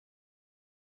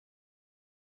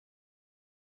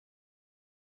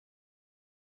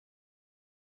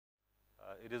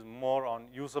it is more on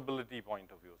usability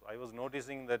point of view. I was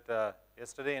noticing that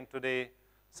yesterday and today,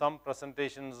 some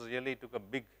presentations really took a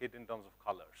big hit in terms of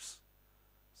colors.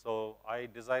 So I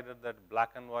decided that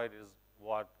black and white is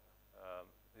what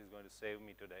is going to save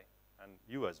me today, and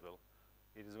you as well.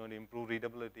 It is going to improve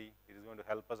readability. It is going to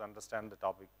help us understand the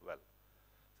topic well.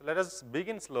 So let us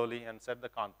begin slowly and set the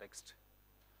context.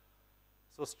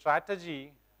 So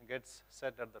strategy gets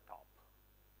set at the top.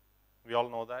 We all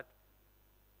know that.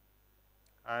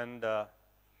 And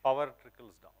power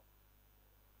trickles down.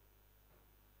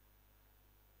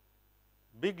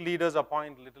 Big leaders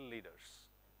appoint little leaders.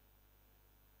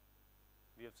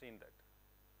 We have seen that.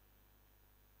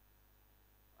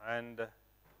 And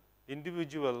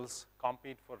individuals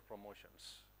compete for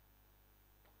promotions.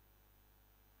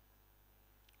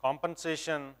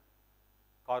 Compensation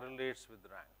correlates with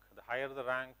rank. The higher the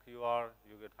rank you are,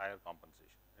 you get higher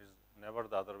compensation. It is never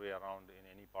the other way around in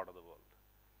any part of the world.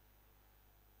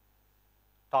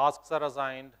 Tasks are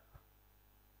assigned,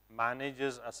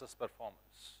 managers assess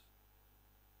performance.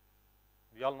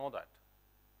 We all know that.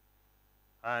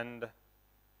 And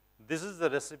this is the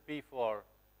recipe for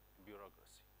bureaucracy.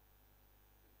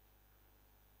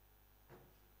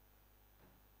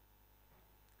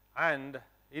 And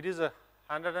it is a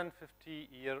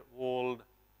 150-year-old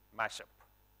mashup.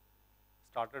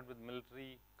 Started with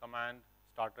military command,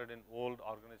 started in old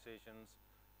organizations,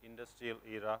 industrial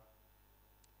era,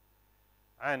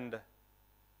 and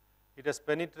it has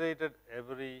penetrated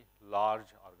every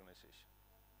large organization.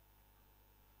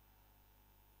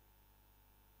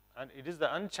 And it is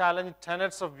the unchallenged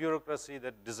tenets of bureaucracy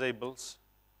that disables,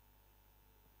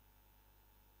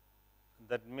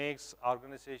 that makes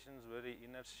organizations very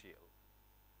inertial,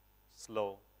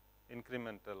 slow,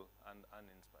 incremental, and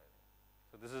uninspiring.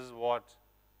 So this is what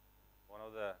one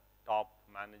of the top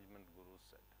management gurus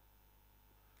said.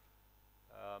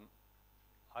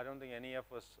 I don't think any of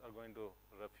us are going to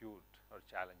refute or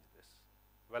challenge this.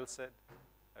 Well said,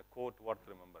 a quote worth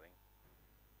remembering.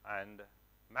 And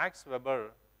Max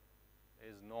Weber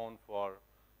is known for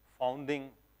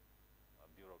founding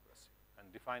bureaucracy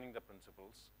and defining the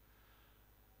principles.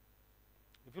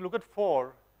 If you look at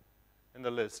 4 in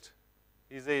the list,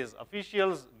 he says,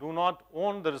 officials do not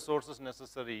own the resources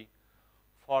necessary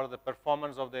for the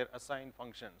performance of their assigned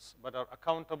functions, but are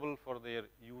accountable for their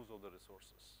use of the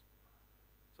resources.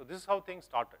 So this is how things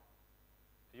started.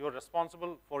 You are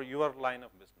responsible for your line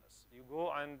of business. You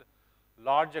go and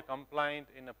lodge a complaint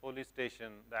in a police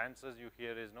station, the answers you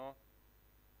hear is, no,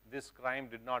 this crime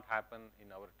did not happen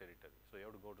in our territory, so you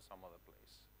have to go to some other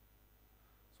place.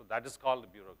 So that is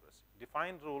called bureaucracy.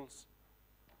 Defined rules,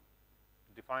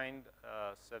 defined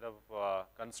set of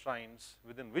constraints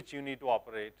within which you need to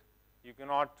operate. You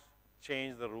cannot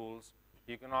change the rules.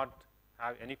 You cannot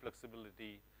have any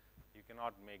flexibility. You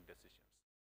cannot make decisions.